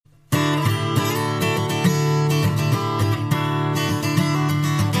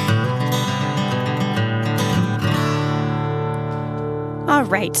All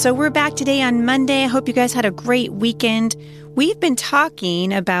right, so we're back today on Monday. I hope you guys had a great weekend. We've been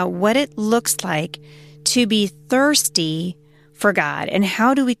talking about what it looks like to be thirsty for God and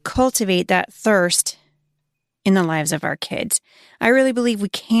how do we cultivate that thirst in the lives of our kids. I really believe we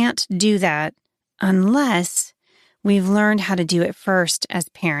can't do that unless we've learned how to do it first as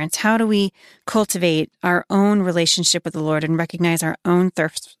parents. How do we cultivate our own relationship with the Lord and recognize our own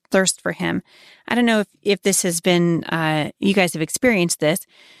thirst for Him? I don't know if this has been, you guys have experienced this,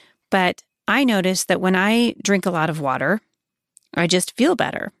 but I notice that when I drink a lot of water, I just feel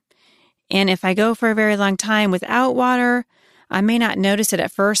better. And if I go for a very long time without water, I may not notice it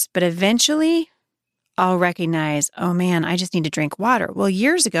at first, but eventually I'll recognize, oh man, I just need to drink water. Well,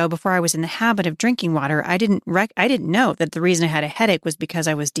 years ago, before I was in the habit of drinking water, I didn't know that the reason I had a headache was because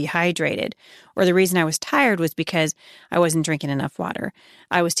I was dehydrated, or the reason I was tired was because I wasn't drinking enough water.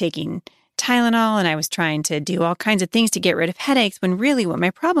 I was taking Tylenol and I was trying to do all kinds of things to get rid of headaches when really what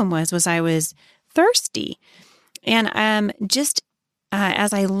my problem was I was thirsty. And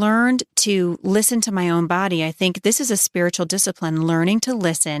as I learned to listen to my own body, I think this is a spiritual discipline, learning to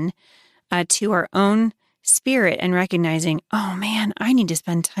listen to our own spirit and recognizing, oh man, I need to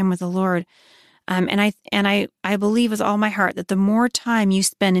spend time with the Lord. And I believe with all my heart that the more time you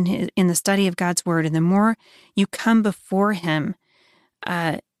spend in the study of God's Word and the more you come before Him,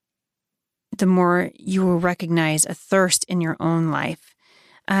 the more you will recognize a thirst in your own life.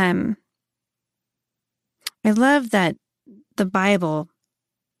 I love that the Bible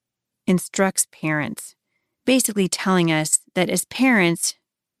instructs parents, basically telling us that as parents,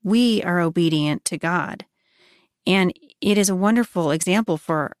 we are obedient to God. And it is a wonderful example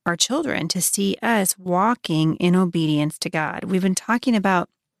for our children to see us walking in obedience to God. We've been talking about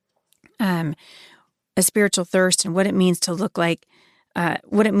a spiritual thirst and what it means to look like,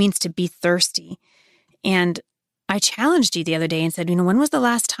 what it means to be thirsty. And I challenged you the other day and said, when was the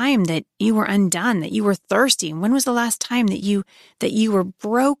last time that you were undone, that you were thirsty? And when was the last time that you were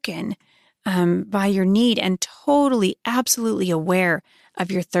broken by your need and totally, absolutely aware of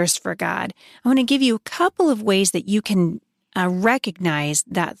your thirst for God? I want to give you a couple of ways that you can recognize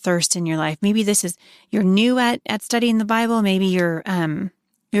that thirst in your life. Maybe you're new at studying the Bible. Maybe you're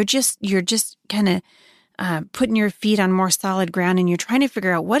just kind of putting your feet on more solid ground and you're trying to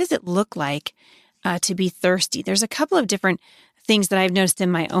figure out what does it look like to be thirsty. There's a couple of different things that I've noticed in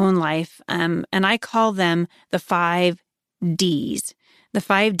my own life, and I call them the 5 Ds. The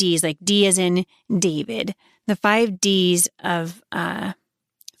 5 Ds, like D as in David, the 5 Ds of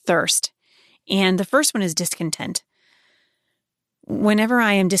thirst. And the first one is discontent. Whenever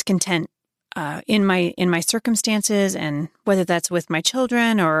I am discontent in my circumstances, and whether that's with my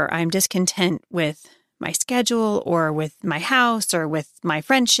children or I'm discontent with my schedule or with my house or with my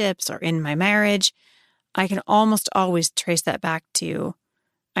friendships or in my marriage, I can almost always trace that back to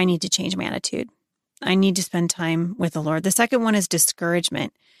I need to change my attitude. I need to spend time with the Lord. The second one is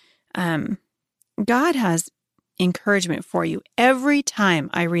discouragement. God has encouragement for you. Every time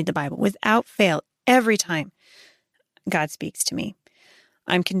I read the Bible, without fail, every time God speaks to me,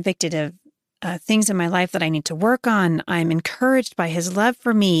 I'm convicted of things in my life that I need to work on. I'm encouraged by His love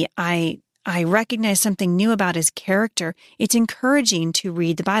for me. I recognize something new about His character. It's encouraging to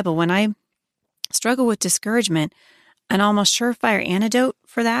read the Bible. When I struggle with discouragement, an almost surefire antidote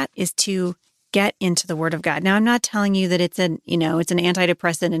for that is to get into the Word of God. Now, I'm not telling you that it's an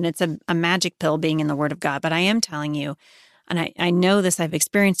antidepressant and it's a magic pill being in the Word of God, but I am telling you, and I know this, I've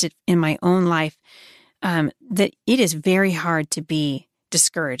experienced it in my own life, that it is very hard to be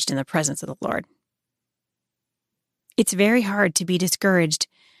discouraged in the presence of the Lord. It's very hard to be discouraged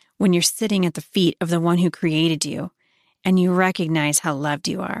when you're sitting at the feet of the one who created you and you recognize how loved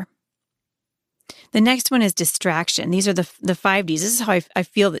you are. The next one is distraction. These are the 5 Ds. This is how I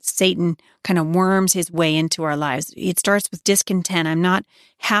feel that Satan kind of worms his way into our lives. It starts with discontent. I'm not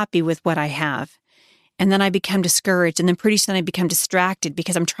happy with what I have. And then I become discouraged. And then pretty soon I become distracted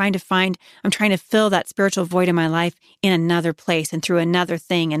because I'm trying to fill that spiritual void in my life in another place and through another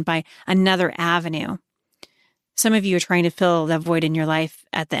thing and by another avenue. Some of you are trying to fill that void in your life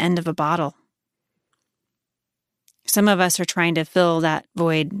at the end of a bottle. Some of us are trying to fill that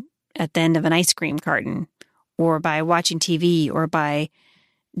void at the end of an ice cream carton, or by watching TV, or by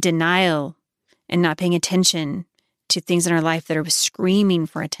denial and not paying attention to things in our life that are screaming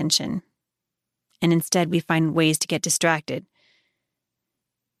for attention. And instead we find ways to get distracted.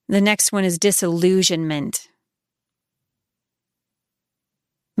 The next one is disillusionment.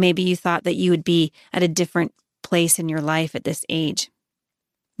 Maybe you thought that you would be at a different place in your life at this age.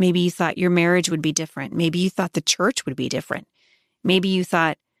 Maybe you thought your marriage would be different. Maybe you thought the church would be different. Maybe you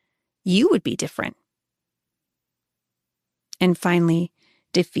thought you would be different. And finally,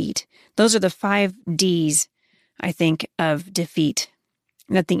 defeat. Those are the 5 D's, I think, of defeat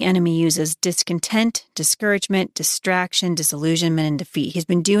that the enemy uses: discontent, discouragement, distraction, disillusionment, and defeat. He's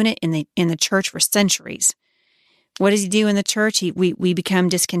been doing it in the church for centuries. What does he do in the church? We become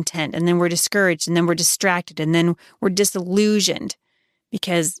discontent, and then we're discouraged, and then we're distracted, and then we're disillusioned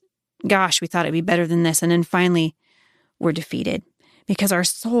because, gosh, we thought it'd be better than this. And then finally, we're defeated because our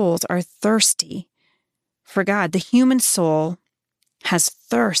souls are thirsty for God. The human soul has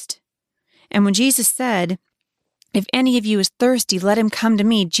thirst. And when Jesus said, "If any of you is thirsty, let him come to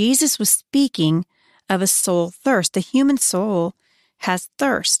me," Jesus was speaking of a soul thirst. The human soul has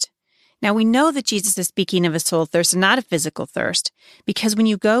thirst. Now, we know that Jesus is speaking of a soul thirst and not a physical thirst, because when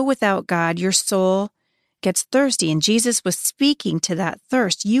you go without God, your soul gets thirsty. And Jesus was speaking to that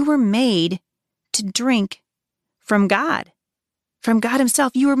thirst. You were made to drink from God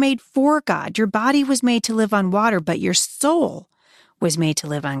himself. You were made for God. Your body was made to live on water, but your soul was made to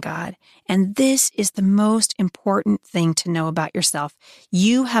live on God. And this is the most important thing to know about yourself.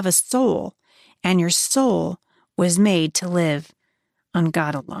 You have a soul, and your soul was made to live on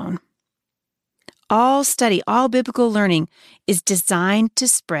God alone. All study, all biblical learning is designed to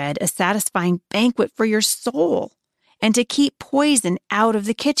spread a satisfying banquet for your soul and to keep poison out of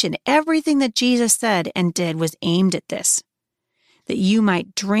the kitchen. Everything that Jesus said and did was aimed at this, that you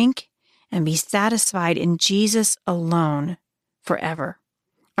might drink and be satisfied in Jesus alone forever.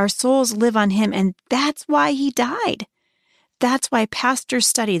 Our souls live on him, and that's why he died. That's why pastors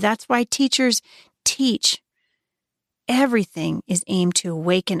study. That's why teachers teach. Everything is aimed to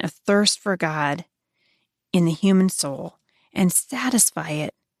awaken a thirst for God in the human soul and satisfy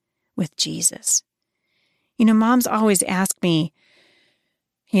it with Jesus. Moms always ask me,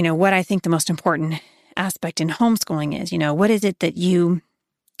 what I think the most important aspect in homeschooling is. What is it that you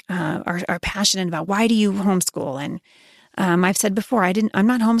are passionate about? Why do you homeschool? And I've said before, I'm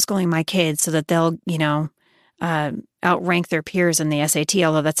not homeschooling my kids so that they'll, outrank their peers in the SAT,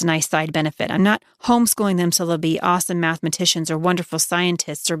 although that's a nice side benefit. I'm not homeschooling them so they'll be awesome mathematicians or wonderful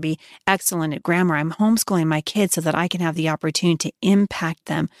scientists or be excellent at grammar. I'm homeschooling my kids so that I can have the opportunity to impact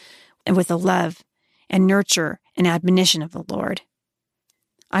them with the love and nurture and admonition of the Lord.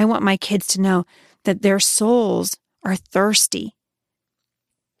 I want my kids to know that their souls are thirsty.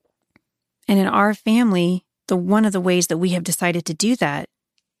 And in our family, one of the ways that we have decided to do that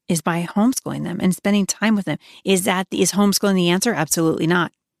is by homeschooling them and spending time with them. Is homeschooling the answer? Absolutely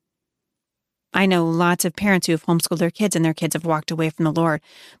not. I know lots of parents who have homeschooled their kids and their kids have walked away from the Lord.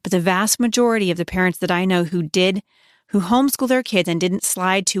 But the vast majority of the parents that I know who homeschool their kids and didn't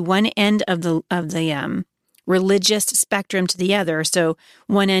slide to one end of the religious spectrum to the other. So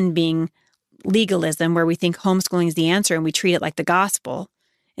one end being legalism, where we think homeschooling is the answer and we treat it like the gospel.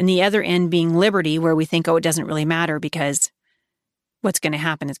 And the other end being liberty, where we think, it doesn't really matter because what's going to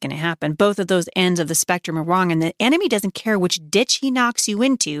happen is going to happen. Both of those ends of the spectrum are wrong. And the enemy doesn't care which ditch he knocks you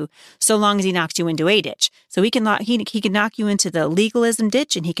into, so long as he knocks you into a ditch. So he can knock you into the legalism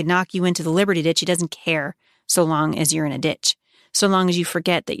ditch, and he can knock you into the liberty ditch. He doesn't care so long as you're in a ditch. So long as you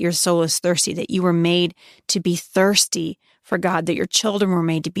forget that your soul is thirsty, that you were made to be thirsty for God, that your children were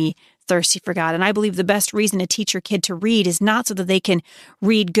made to be thirsty for God. And I believe the best reason to teach your kid to read is not so that they can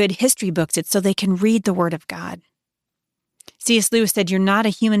read good history books. It's so they can read the Word of God. C.S. Lewis said, "You're not a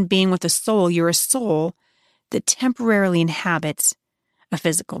human being with a soul. You're a soul that temporarily inhabits a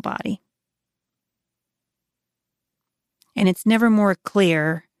physical body." And it's never more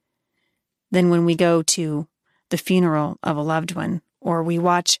clear than when we go to the funeral of a loved one, or we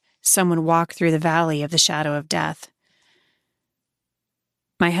watch someone walk through the valley of the shadow of death.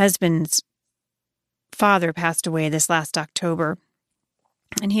 My husband's father passed away this last October,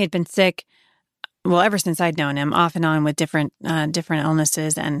 and he had been sick, ever since I'd known him, off and on with different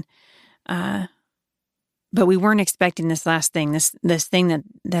illnesses, and but we weren't expecting this last thing, this thing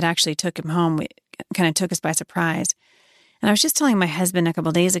that actually took him home. It kind of took us by surprise. And I was just telling my husband a couple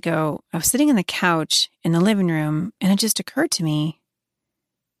of days ago, I was sitting on the couch in the living room, and it just occurred to me,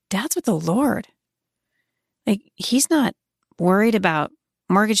 Dad's with the Lord. Like, he's not worried about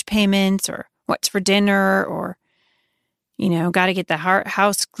mortgage payments or what's for dinner or, got to get the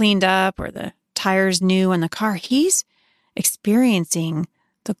house cleaned up or the tires new on the car. He's experiencing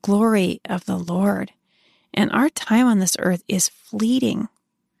the glory of the Lord. And our time on this earth is fleeting.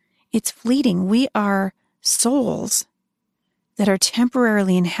 It's fleeting. We are souls that are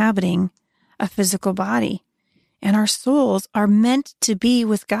temporarily inhabiting a physical body. And our souls are meant to be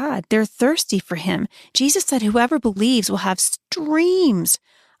with God. They're thirsty for Him. Jesus said, whoever believes will have streams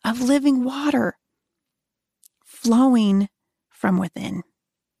of living water flowing from within.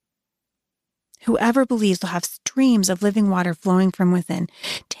 Whoever believes will have streams of living water flowing from within.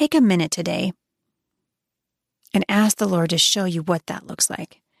 Take a minute today and ask the Lord to show you what that looks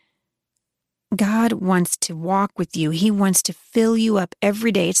like. God wants to walk with you. He wants to fill you up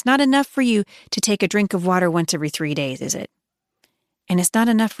every day. It's not enough for you to take a drink of water once every 3 days, is it? And it's not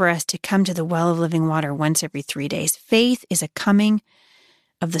enough for us to come to the well of living water once every 3 days. Faith is a coming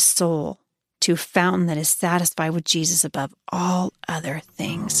of the soul to a fountain that is satisfied with Jesus above all other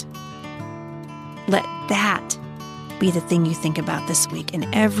things. Let that be the thing you think about this week, and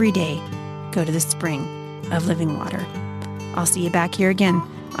every day go to the spring of living water. I'll see you back here again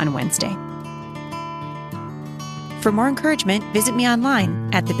on Wednesday. For more encouragement, visit me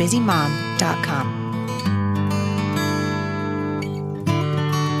online at thebusymom.com.